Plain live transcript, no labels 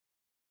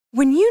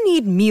When you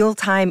need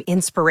mealtime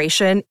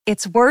inspiration,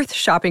 it's worth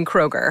shopping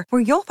Kroger,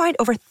 where you'll find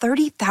over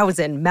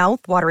 30,000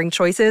 mouth-watering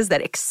choices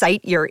that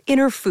excite your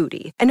inner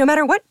foodie. And no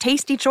matter what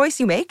tasty choice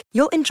you make,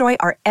 you'll enjoy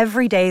our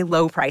everyday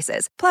low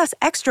prices, plus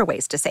extra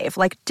ways to save,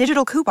 like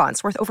digital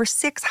coupons worth over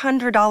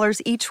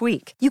 $600 each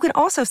week. You can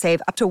also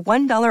save up to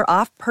 $1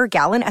 off per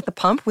gallon at the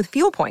pump with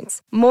fuel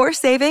points. More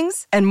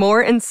savings and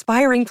more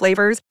inspiring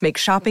flavors make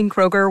shopping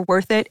Kroger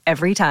worth it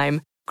every time.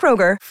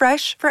 Kroger,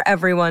 fresh for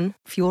everyone.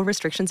 Fuel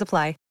restrictions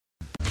apply.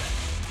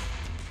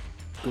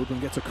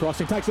 Goodwin gets a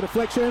crossing, takes a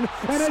deflection,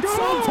 and it's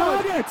on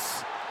target!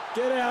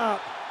 Get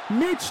out.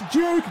 Mitch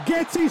Duke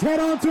gets his head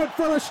onto it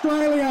for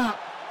Australia.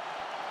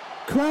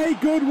 Craig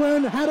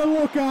Goodwin had a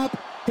look up,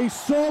 he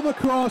saw the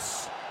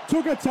cross,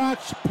 took a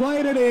touch,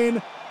 played it in,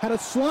 had a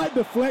slight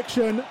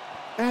deflection,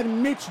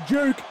 and Mitch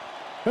Duke,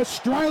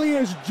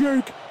 Australia's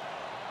Duke,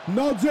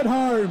 nods it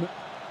home.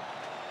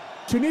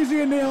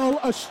 Tunisia 0,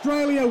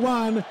 Australia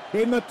 1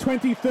 in the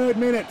 23rd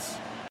minute.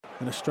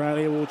 And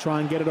Australia will try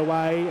and get it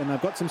away, and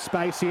they've got some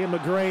space here.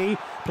 McGree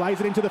plays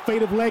it into the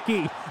feet of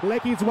Leckie.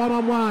 Leckie's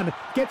one-on-one,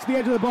 gets to the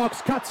edge of the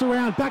box, cuts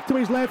around, back to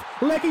his left.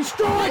 Leckie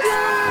strikes!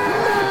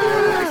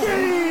 Matthew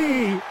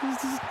Leckie!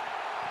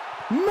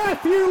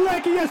 Matthew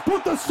Leckie has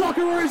put the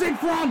Socceroos in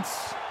front!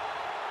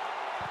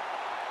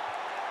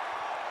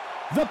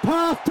 The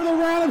path to the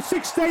round of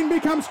 16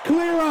 becomes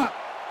clearer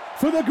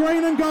for the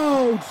green and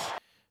golds.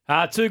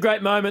 Two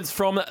great moments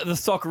from the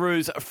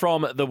Socceroos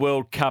from the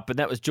World Cup, and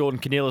that was Jordan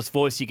Canellis'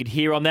 voice you could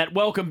hear on that.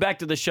 Welcome back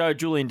to the show,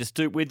 Julian De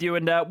Stoop with you,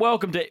 and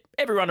welcome to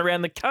everyone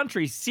around the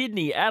country,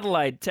 Sydney,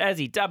 Adelaide,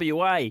 Tassie,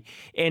 WA,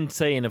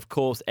 NT, and of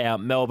course our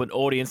Melbourne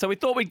audience. So we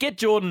thought we'd get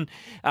Jordan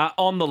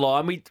on the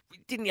line. We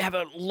didn't have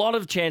a lot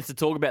of chance to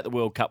talk about the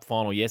World Cup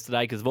final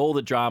yesterday because of all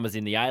the dramas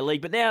in the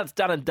A-League, but now it's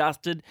done and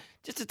dusted.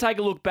 Just to take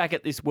a look back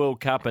at this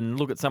World Cup and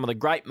look at some of the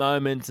great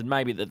moments and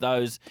maybe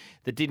those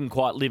that didn't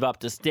quite live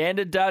up to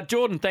standard.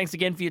 Jordan, thanks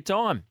again for your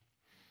time.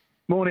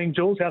 Morning,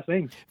 Jules. How's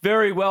things?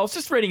 Very well. I was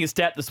just reading a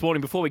stat this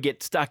morning before we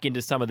get stuck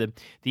into some of the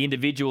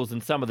individuals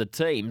and some of the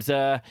teams.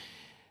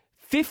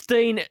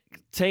 15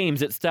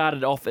 teams that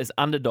started off as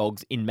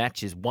underdogs in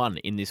matches won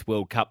in this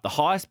World Cup, the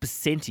highest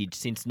percentage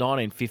since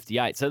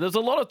 1958. So there's a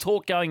lot of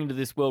talk going into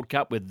this World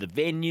Cup with the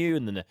venue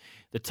and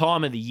the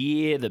time of the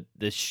year,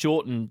 the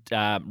shortened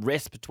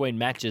rest between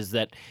matches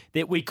that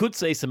we could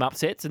see some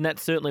upsets, and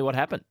that's certainly what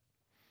happened.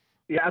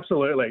 Yeah,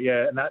 absolutely.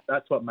 Yeah, and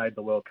that's what made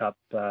the World Cup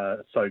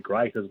so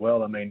great as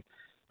well. I mean,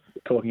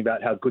 talking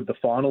about how good the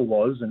final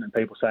was and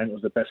people saying it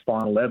was the best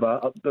final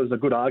ever, there's a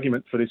good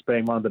argument for this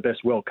being one of the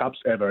best World Cups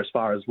ever as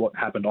far as what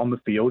happened on the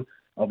field,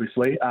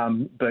 obviously.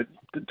 But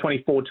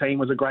 2014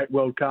 was a great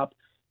World Cup.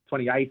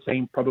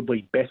 2018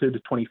 probably bettered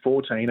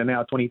 2014, and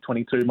now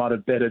 2022 might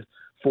have bettered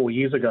 4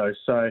 years ago.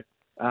 So,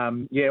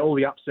 all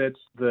the upsets,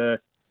 the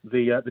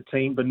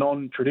team, the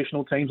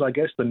non-traditional teams, I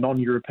guess, the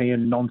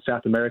non-European,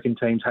 non-South American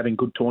teams having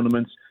good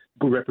tournaments,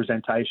 good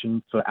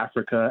representation for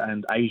Africa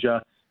and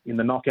Asia in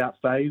the knockout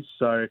phase.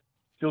 So it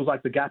feels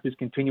like the gap is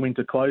continuing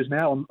to close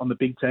now on the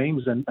big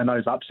teams, and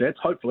those upsets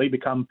hopefully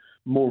become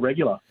more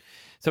regular.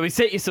 So we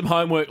set you some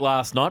homework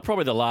last night,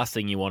 probably the last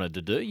thing you wanted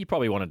to do. You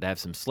probably wanted to have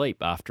some sleep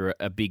after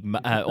a big,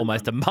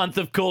 almost a month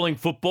of calling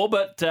football,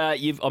 but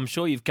I'm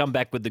sure you've come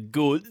back with the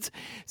goods.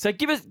 So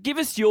give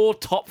us your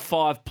top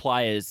 5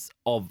 players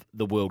of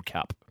the World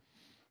Cup.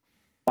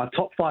 My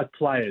top 5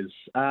 players.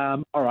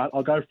 All right,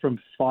 I'll go from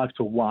 5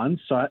 to 1.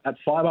 So at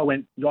 5, I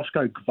went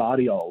Joško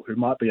Gvardiol, who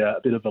might be a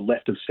bit of a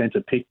left of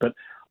centre pick, but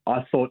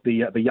I thought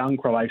the young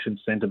Croatian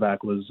centre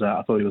back was.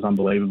 I thought he was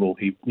unbelievable.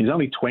 He's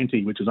only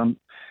 20, which is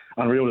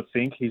unreal to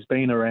think. He's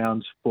been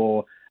around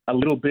for a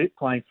little bit,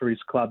 playing for his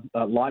club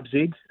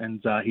Leipzig,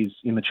 and he's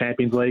in the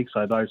Champions League.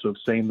 So those who have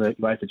seen the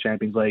UEFA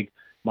Champions League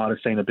might have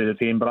seen a bit of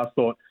him. But I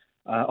thought,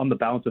 on the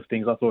balance of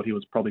things, I thought he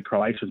was probably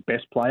Croatia's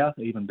best player,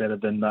 even better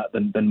than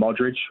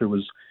Modric, who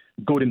was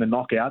good in the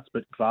knockouts,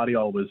 but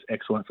Gvardiol was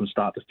excellent from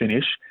start to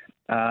finish.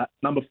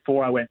 Number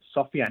 4, I went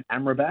Sofian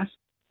Amrabat,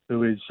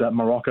 who is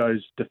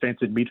Morocco's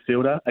defensive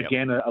midfielder.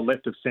 Again, a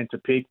left of centre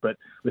pick, but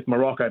with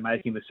Morocco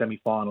making the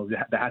semi-finals,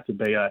 there had to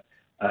be a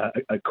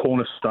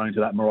cornerstone to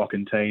that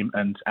Moroccan team,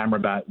 and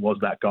Amrabat was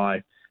that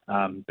guy,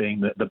 being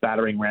the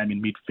battering ram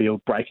in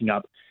midfield, breaking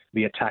up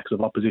the attacks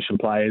of opposition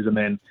players, and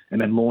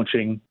then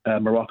launching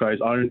Morocco's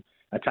own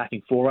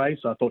attacking foray.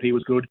 So I thought he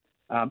was good.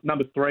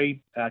 Number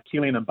 3,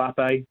 Kylian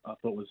Mbappe, I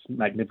thought was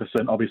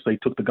magnificent. Obviously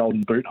took the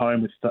Golden Boot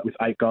home with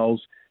 8 goals,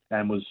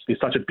 and is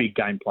such a big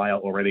game player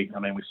already. I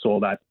mean, we saw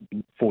that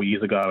 4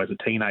 years ago as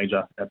a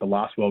teenager at the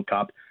last World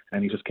Cup,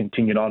 and he just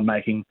continued on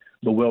making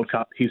the World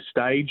Cup his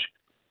stage.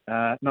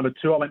 Number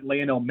 2, I went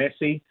Lionel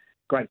Messi.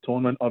 Great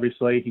tournament,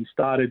 obviously. He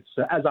started,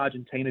 as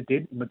Argentina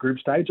did, in the group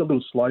stage, a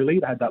little slowly.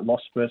 They had that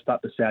loss first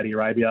up to Saudi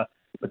Arabia,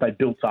 but they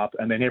built up,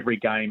 and then every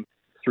game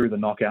through the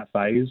knockout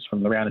phase,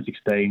 from the round of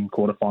 16,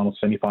 quarterfinal,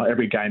 semi-final,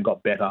 every game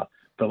got better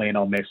for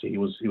Lionel Messi. He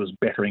was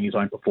bettering his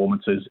own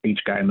performances each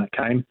game that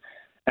came.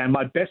 And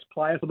my best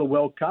player for the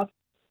World Cup,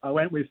 I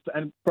went with,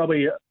 and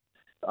probably,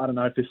 I don't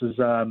know if this is,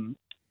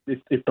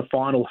 if the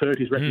final hurt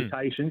his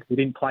reputation, he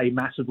didn't play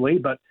massively,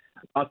 but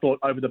I thought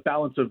over the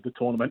balance of the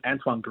tournament,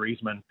 Antoine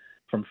Griezmann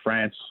from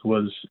France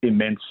was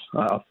immense.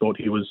 I thought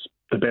he was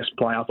the best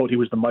player. I thought he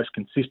was the most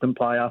consistent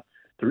player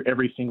through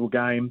every single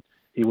game.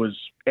 He was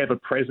ever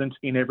present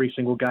in every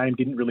single game,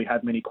 didn't really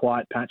have many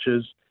quiet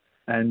patches,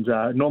 and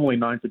normally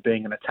known for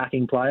being an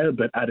attacking player,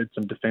 but added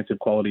some defensive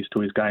qualities to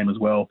his game as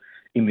well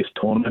in this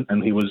tournament.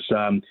 And he was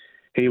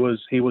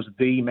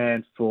the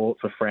man for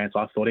France,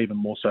 I thought, even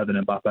more so than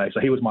Mbappe. So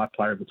he was my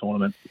player of the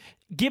tournament.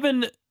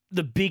 Given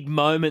the big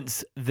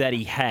moments that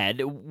he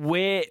had,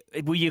 where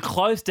were you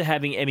close to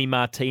having Emi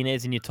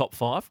Martinez in your top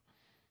five?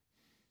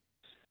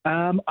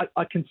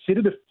 I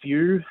considered a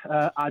few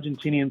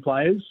Argentinian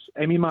players.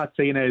 Emi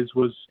Martinez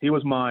was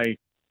my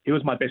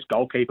best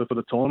goalkeeper for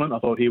the tournament. I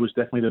thought he was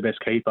definitely the best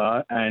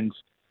keeper, and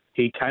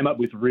he came up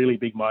with really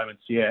big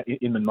moments. Yeah,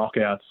 in the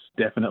knockouts,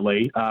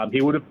 definitely.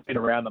 He would have been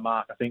around the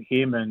mark. I think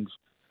him and,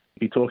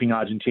 if you're talking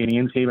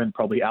Argentinians, him and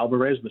probably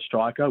Alvarez, the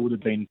striker, would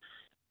have been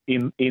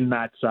in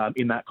that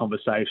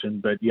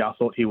conversation. But yeah, I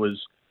thought he was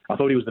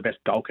the best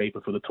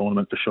goalkeeper for the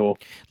tournament for sure.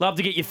 Love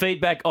to get your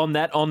feedback on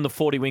that on the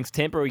 40 Winks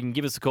Temper. You can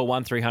give us a call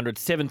 1300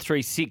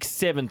 736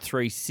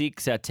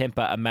 736. Our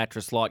Temper, a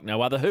mattress like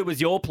no other. Who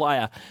was your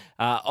player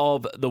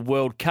of the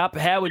World Cup?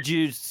 How would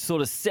you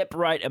sort of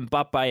separate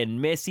Mbappe and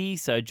Messi?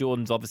 So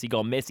Jordan's obviously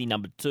gone Messi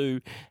number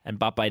 2 and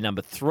Mbappe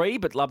number 3,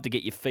 but love to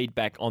get your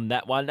feedback on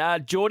that one.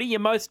 Geordie,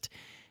 your most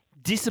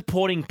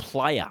disappointing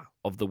player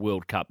of the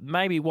World Cup?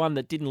 Maybe one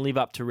that didn't live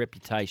up to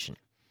reputation.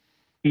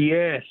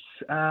 Yes,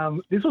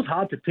 this was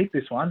hard to pick,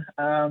 this one.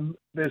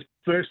 There's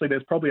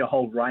probably a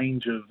whole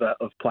range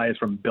of players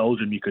from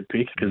Belgium you could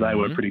pick, because they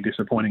were pretty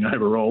disappointing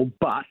overall.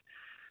 But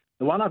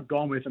the one I've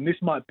gone with, and this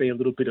might be a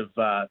little bit of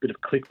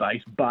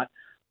clickbait, but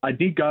I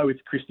did go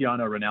with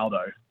Cristiano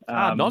Ronaldo.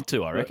 Not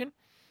to, I reckon.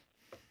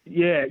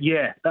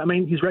 Yeah. I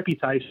mean, his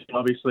reputation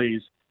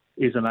obviously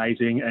is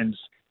amazing, and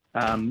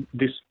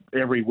this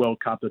every World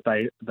Cup that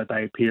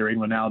they appear in,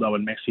 Ronaldo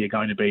and Messi are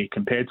going to be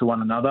compared to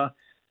one another.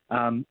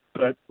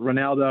 But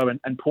Ronaldo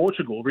and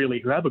Portugal, really,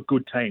 who have a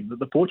good team.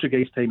 The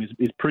Portuguese team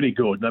is pretty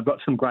good. They've got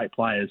some great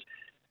players.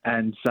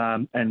 And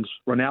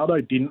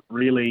Ronaldo didn't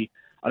really,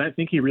 I don't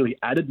think he really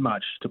added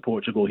much to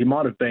Portugal. He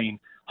might have been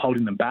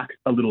holding them back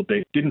a little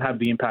bit, didn't have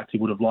the impact he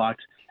would have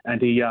liked.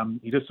 And he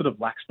just sort of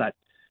lacks that,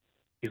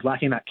 he's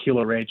lacking that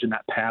killer edge and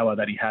that power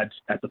that he had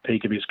at the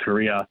peak of his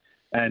career.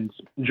 And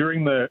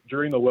during the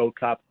World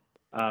Cup,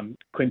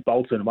 Clint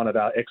Bolton, one of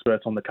our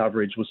experts on the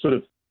coverage, was sort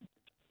of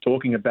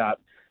talking about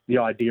the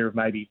idea of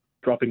maybe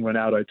dropping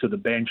Ronaldo to the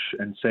bench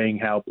and seeing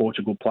how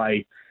Portugal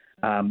play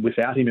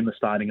without him in the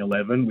starting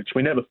 11, which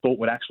we never thought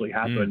would actually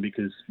happen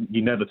because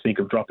you never think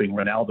of dropping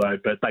Ronaldo,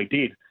 but they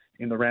did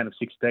in the round of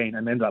 16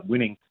 and ended up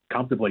winning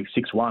comfortably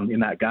 6-1 in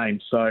that game.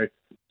 So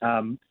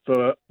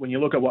for when you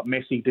look at what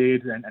Messi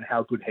did and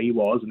how good he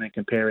was, and then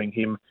comparing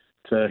him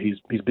to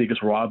his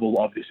biggest rival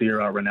of this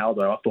era,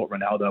 Ronaldo, I thought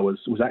Ronaldo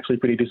was actually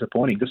pretty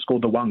disappointing. Just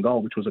scored the one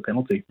goal, which was a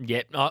penalty.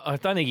 Yeah, I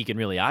don't think you can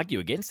really argue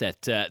against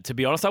that, to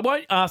be honest. I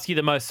won't ask you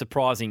the most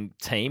surprising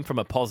team from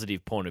a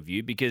positive point of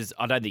view, because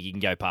I don't think you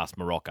can go past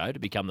Morocco to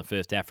become the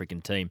first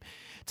African team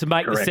to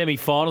make the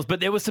semi-finals.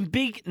 But there were some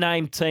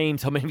big-name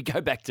teams. I mean, we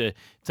go back to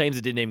teams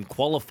that didn't even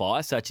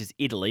qualify, such as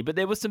Italy, but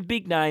there were some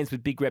big names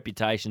with big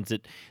reputations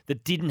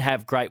that didn't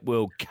have great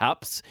World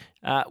Cups.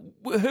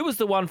 Who was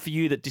the one for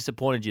you that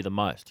disappointed you the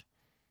most?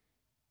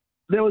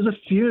 There was a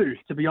few,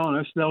 to be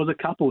honest. There was a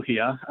couple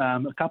here,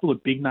 a couple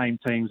of big name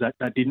teams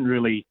that didn't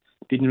really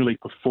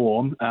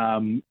perform.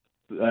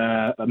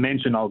 A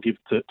mention I'll give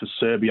to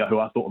Serbia, who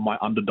I thought were my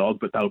underdog,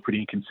 but they were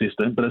pretty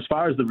inconsistent. But as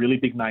far as the really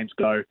big names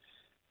go,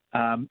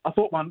 I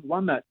thought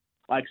one that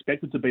I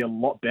expected to be a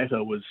lot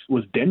better was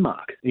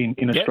Denmark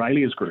in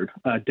Australia's group.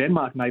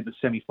 Denmark made the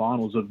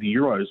semi-finals of the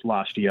Euros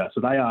last year, so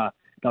they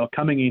were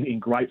coming in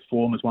great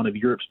form as one of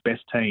Europe's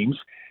best teams,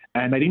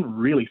 and they didn't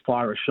really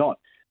fire a shot.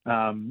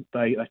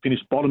 They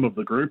finished bottom of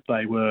the group.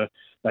 They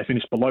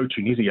finished below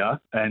Tunisia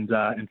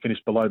and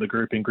finished below the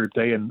group in Group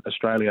D. And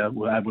Australia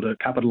were able to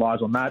capitalise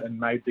on that and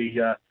made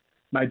the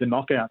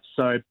knockouts.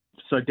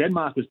 So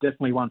Denmark was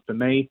definitely one for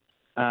me.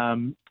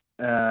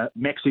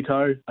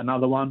 Mexico,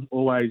 another one,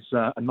 always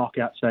a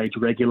knockout stage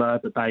regular,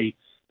 but they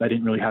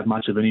didn't really have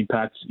much of an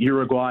impact.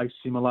 Uruguay,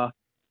 similar.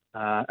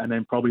 And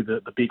then probably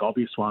the big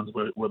obvious ones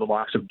were the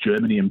likes of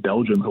Germany and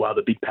Belgium, who are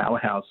the big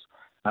powerhouse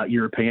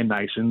European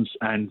nations.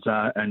 And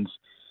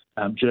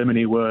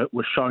Germany were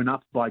shown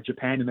up by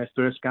Japan in their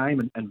first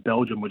game, and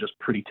Belgium were just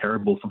pretty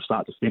terrible from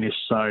start to finish.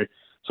 So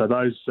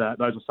those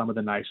are some of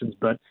the nations.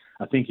 But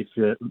I think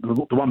the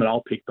one that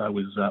I'll pick though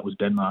was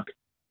Denmark.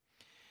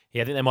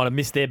 Yeah, I think they might have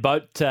missed their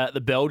boat,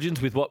 the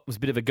Belgians, with what was a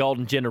bit of a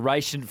golden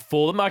generation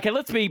for them. Okay,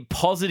 let's be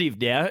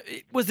positive now.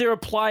 Was there a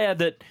player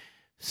that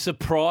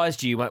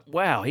surprised you? Went,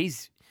 wow,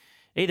 he's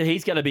going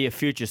to be a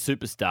future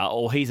superstar,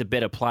 or he's a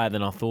better player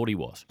than I thought he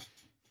was?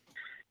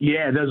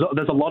 Yeah,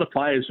 there's a lot of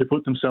players who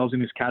put themselves in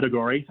this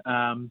category.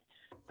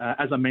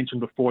 As I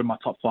mentioned before in my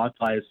top 5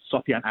 players,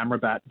 Sofiane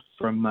Amrabat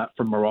from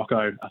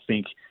Morocco, I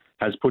think,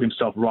 has put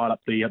himself right up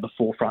the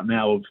forefront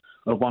now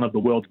of one of the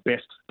world's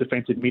best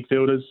defensive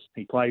midfielders.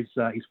 He plays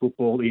his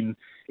football in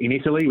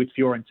Italy with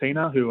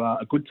Fiorentina, who are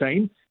a good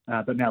team,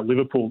 but now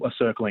Liverpool are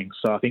circling.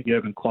 So I think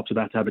Jurgen Klopp's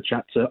about to have a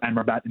chat to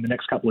Amrabat in the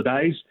next couple of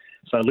days.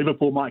 So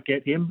Liverpool might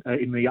get him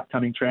in the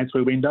upcoming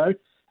transfer window.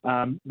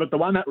 But the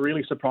one that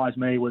really surprised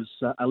me was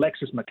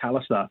Alexis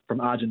McAllister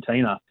from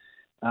Argentina,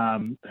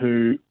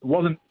 who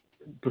wasn't,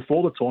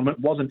 before the tournament,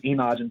 wasn't in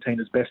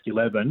Argentina's best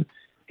 11.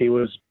 He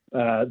was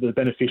the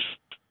beneficiary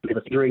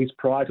of injuries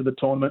prior to the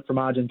tournament from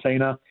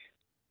Argentina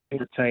in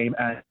the team,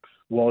 and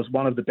was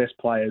one of the best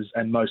players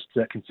and most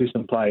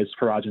consistent players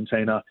for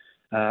Argentina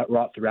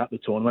right throughout the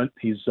tournament.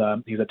 His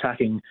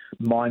attacking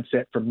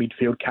mindset from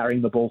midfield,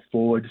 carrying the ball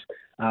forwards,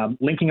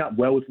 linking up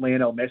well with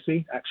Lionel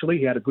Messi. Actually,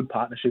 he had a good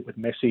partnership with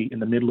Messi in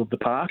the middle of the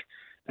park,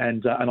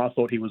 and I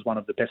thought he was one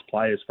of the best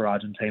players for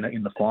Argentina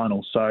in the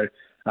final. So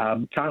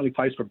currently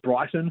plays for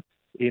Brighton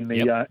in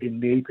the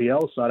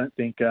EPL. So I don't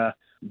think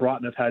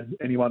Brighton have had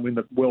anyone win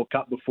the World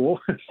Cup before.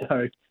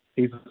 So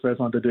he's the first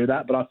one to do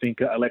that. But I think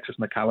Alexis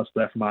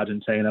McAllister from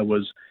Argentina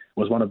was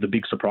one of the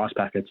big surprise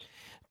packets.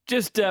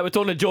 Just we're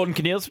talking to Jordan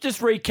Canillas,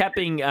 just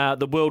recapping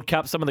the World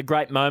Cup, some of the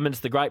great moments,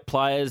 the great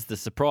players, the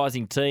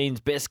surprising teams,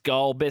 best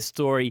goal, best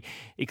story,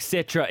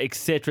 etc.,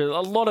 etc.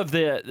 A lot of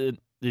the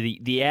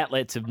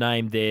outlets have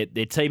named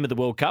their team of the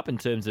World Cup in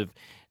terms of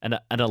an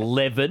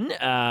 11.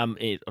 I'm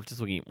just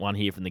looking at one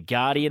here from The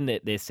Guardian.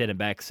 Their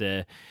centre-backs,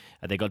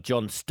 they got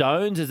John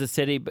Stones as a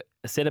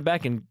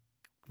centre-back and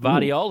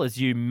Gvardiol,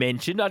 as you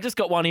mentioned. I just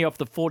got one here off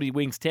the 40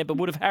 Wings temper.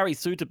 Would have Harry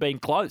Souttar been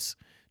close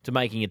to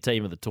making a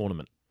team of the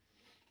tournament?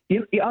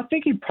 Yeah, I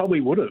think he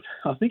probably would have.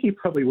 I think he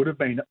would have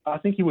been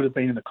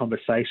in the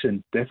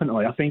conversation,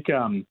 definitely. I think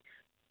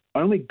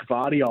only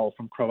Gvardiol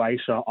from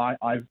Croatia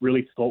I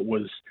really thought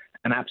was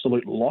an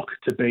absolute lock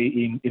to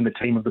be in the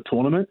team of the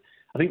tournament.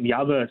 I think the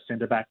other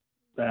centre-back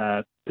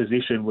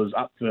position was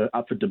up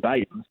for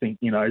debate. I think,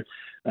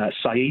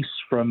 Saiss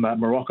from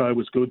Morocco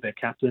was good, their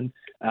captain.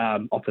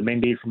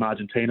 Otamendi from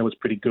Argentina was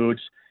pretty good.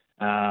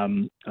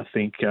 I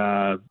think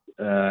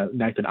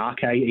Nathan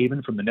Ake,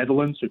 even from the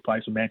Netherlands, who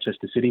plays for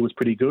Manchester City, was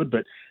pretty good.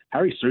 But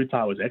Harry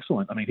Souttar was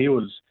excellent. I mean, he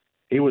was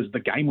the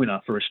game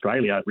winner for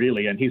Australia,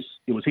 really, and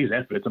it was his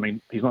efforts. I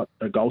mean, he's not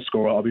a goal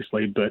scorer,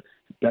 obviously, but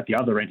at the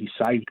other end, he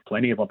saved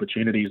plenty of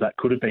opportunities that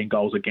could have been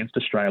goals against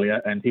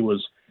Australia, and he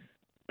was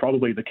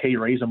probably the key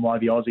reason why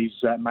the Aussies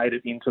made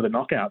it into the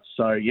knockouts.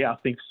 So, yeah, I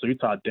think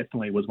Souttar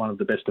definitely was one of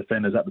the best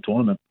defenders at the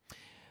tournament.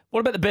 What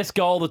about the best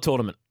goal of the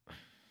tournament?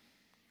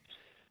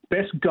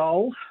 Best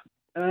goal?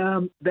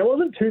 There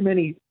wasn't too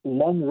many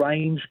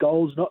long-range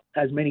goals, not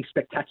as many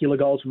spectacular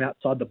goals from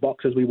outside the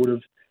box as we would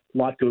have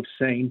liked to have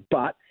seen,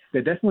 but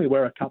there definitely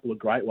were a couple of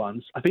great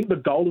ones. I think the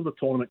goal of the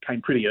tournament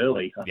came pretty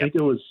early. I think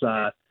it was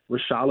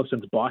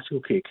Richarlison's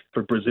bicycle kick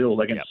for Brazil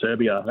against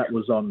Serbia. That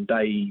was on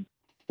day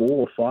 4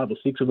 or 5 or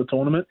 6 of the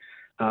tournament.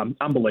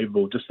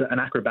 Unbelievable. Just an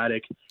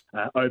acrobatic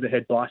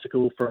overhead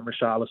bicycle from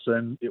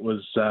Richarlison. It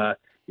was, I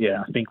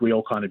think we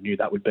all kind of knew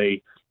that would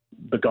be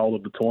the goal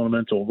of the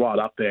tournament, or right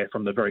up there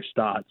from the very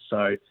start.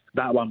 So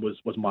that one was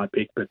my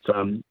pick. But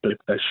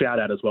a shout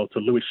out as well to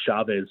Luis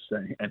Chavez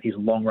and his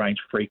long range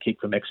free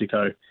kick for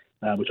Mexico,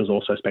 which was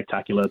also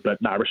spectacular.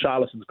 But no,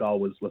 Richarlison's goal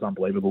was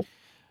unbelievable.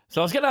 So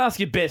I was going to ask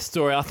you best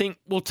story. I think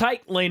we'll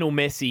take Lionel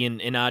Messi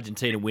and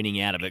Argentina winning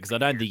out of it, because I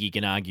don't think you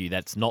can argue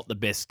that's not the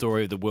best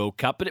story of the World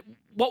Cup. But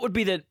what would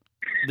be the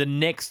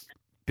next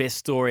best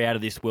story out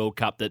of this World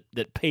Cup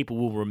that people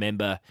will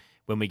remember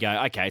when we go,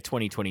 okay,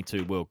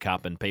 2022 World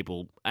Cup, and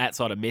people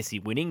outside of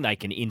Messi winning, they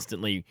can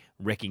instantly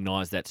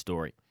recognise that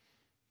story?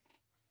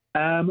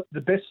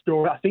 The best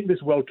story, I think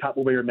this World Cup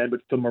will be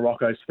remembered for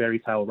Morocco's fairy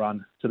tale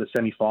run to the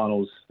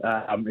semi-finals.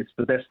 It's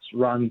the best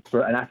run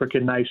for an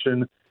African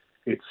nation.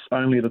 It's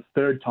only the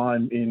third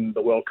time in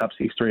the World Cup's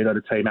history that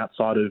a team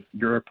outside of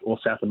Europe or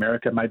South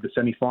America made the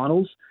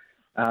semi-finals.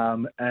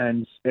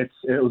 And it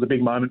was a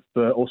big moment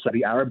for also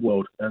the Arab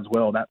world as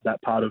well,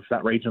 that part of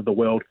that region of the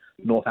world,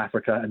 North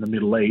Africa and the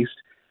Middle East,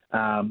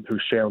 who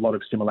share a lot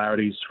of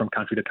similarities from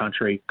country to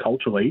country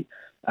culturally.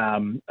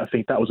 I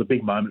think that was a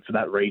big moment for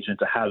that region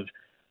to have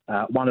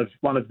one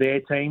of their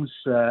teams,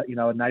 a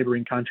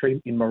neighbouring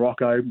country in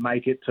Morocco,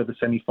 make it to the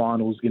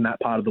semi-finals in that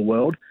part of the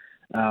world.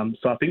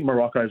 So I think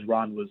Morocco's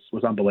run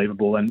was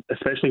unbelievable, and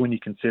especially when you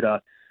consider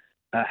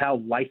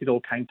how late it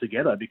all came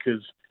together,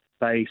 because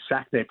they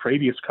sacked their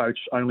previous coach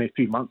only a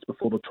few months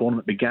before the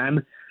tournament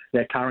began.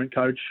 Their current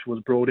coach was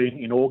brought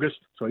in August,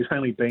 so he's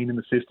only been in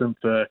the system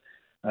for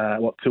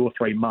 2 or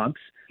 3 months,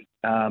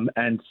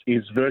 and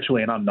is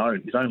virtually an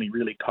unknown. He's only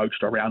really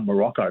coached around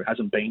Morocco,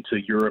 hasn't been to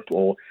Europe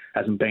or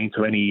hasn't been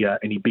to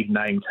any big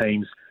name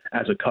teams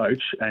as a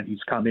coach, and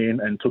he's come in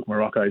and took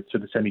Morocco to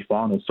the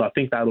semi-finals. So I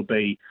think that'll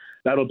be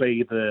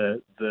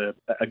the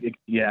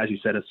as you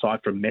said, aside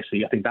from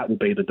Messi, I think that will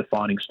be the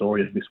defining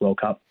story of this World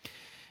Cup.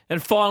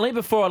 And finally,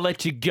 before I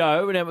let you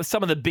go,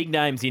 some of the big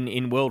names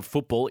in world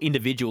football,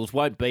 individuals,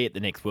 won't be at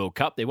the next World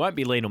Cup. There won't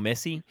be Lionel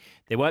Messi.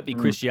 There won't be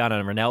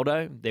Cristiano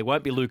Ronaldo. There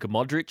won't be Luka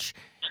Modric.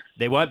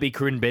 There won't be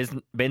Karim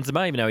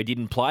Benzema, even though he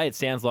didn't play. It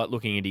sounds like,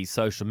 looking at his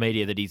social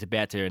media, that he's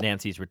about to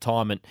announce his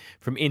retirement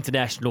from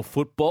international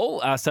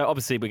football. So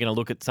obviously we're going to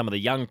look at some of the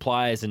young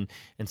players and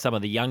some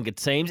of the younger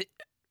teams.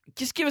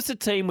 Just give us a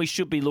team we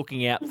should be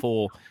looking out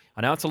for.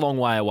 I know it's a long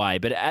way away,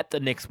 but at the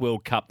next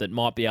World Cup that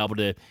might be able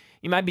to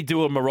maybe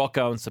do a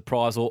Morocco and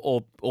surprise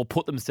or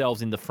put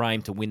themselves in the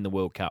frame to win the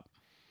World Cup.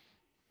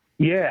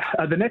 Yeah,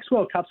 the next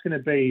World Cup's going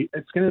to be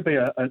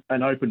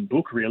an open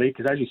book, really,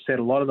 because as you said,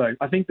 a lot of those.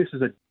 I think this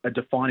is a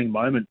defining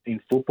moment in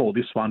football,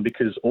 this one,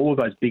 because all of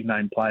those big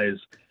name players,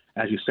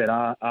 as you said,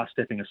 are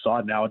stepping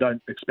aside now. I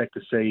don't expect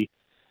to see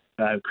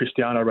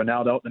Cristiano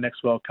Ronaldo at the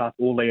next World Cup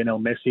or Lionel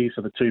Messi,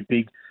 so the two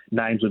big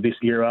names of this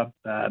era.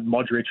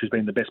 Modric, who's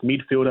been the best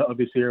midfielder of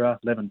this era.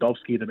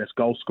 Lewandowski, the best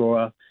goal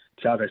scorer.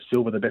 Thiago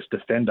Silva, the best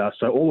defender.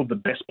 So all of the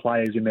best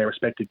players in their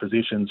respective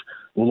positions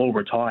will all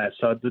retire.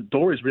 So the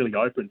door is really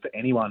open for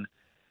anyone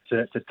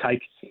to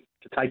take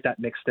that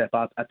next step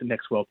up at the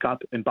next World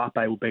Cup.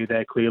 Mbappe will be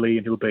there clearly,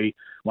 and he'll be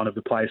one of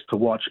the players to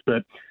watch.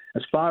 But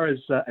as far as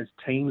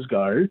teams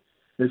go,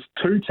 there's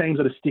two teams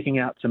that are sticking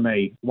out to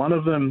me. One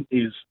of them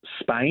is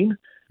Spain,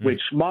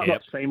 which might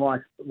not seem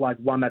like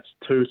one that's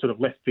too sort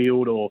of left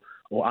field or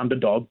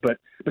underdog, but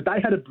they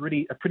had a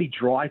pretty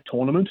dry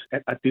tournament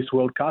at this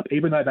World Cup.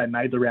 Even though they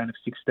made the round of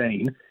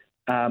 16,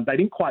 they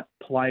didn't quite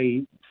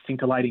play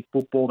scintillating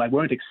football. They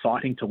weren't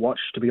exciting to watch,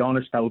 to be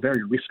honest. They were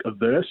very risk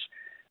averse.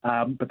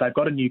 But they've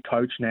got a new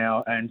coach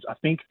now, and I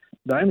think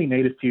they only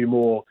need a few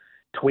more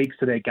tweaks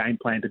to their game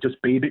plan to just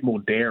be a bit more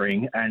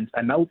daring, and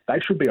they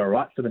should be all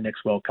right for the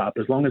next World Cup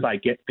as long as they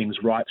get things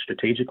right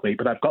strategically.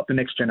 But they've got the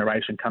next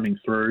generation coming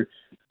through.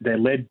 They're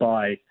led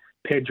by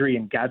Pedri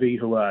and Gavi,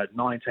 who are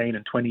 19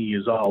 and 20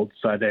 years old,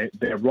 so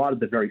they're right at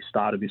the very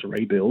start of this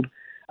rebuild.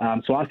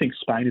 So I think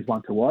Spain is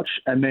one to watch,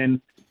 and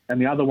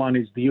the other one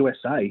is the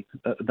USA.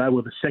 They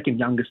were the second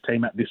youngest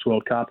team at this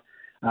World Cup.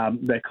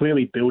 They're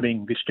clearly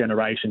building this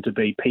generation to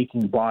be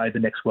peaking by the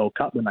next World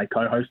Cup when they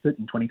co-host it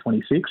in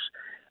 2026.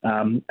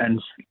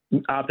 And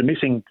after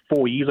missing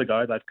 4 years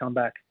ago, they've come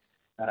back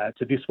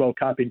to this World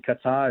Cup in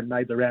Qatar and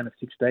made the round of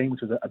 16,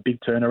 which is a big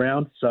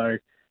turnaround. So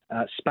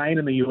Spain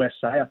and the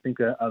USA, I think,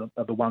 are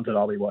the ones that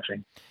I'll be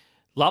watching.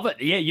 Love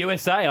it. Yeah,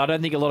 USA. I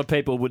don't think a lot of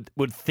people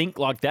would think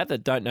like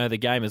that don't know the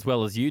game as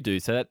well as you do.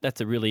 So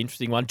that's a really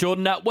interesting one.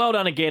 Jordan, well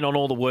done again on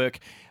all the work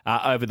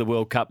over the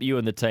World Cup, you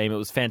and the team. It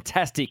was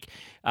fantastic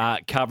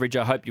coverage.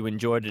 I hope you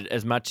enjoyed it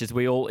as much as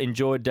we all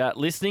enjoyed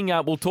listening.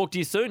 We'll talk to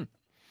you soon.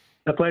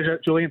 A pleasure,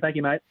 Julian. Thank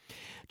you, mate.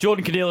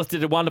 Jordan Canellis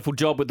did a wonderful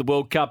job with the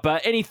World Cup.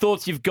 Any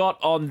thoughts you've got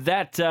on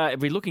that? If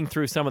we're looking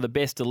through some of the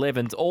best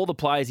 11s, all the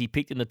players he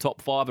picked in the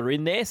top 5 are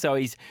in there, so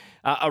he's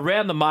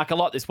around the mark. I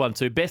like this one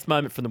too. Best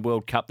moment from the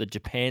World Cup, the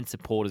Japan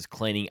supporters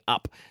cleaning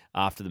up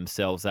after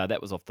themselves.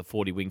 That was off the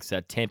 40 Winks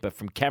temper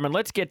from Cameron.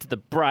 Let's get to the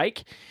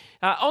break.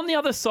 On the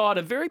other side,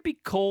 a very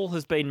big call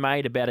has been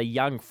made about a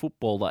young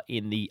footballer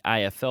in the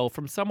AFL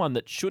from someone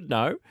that should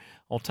know.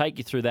 I'll take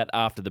you through that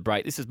after the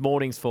break. This is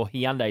mornings for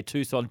Hyundai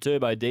Tucson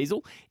Turbo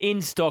Diesel,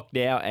 in stock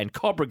now, and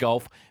Cobra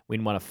Golf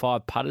win one of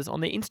 5 putters on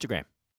their Instagram.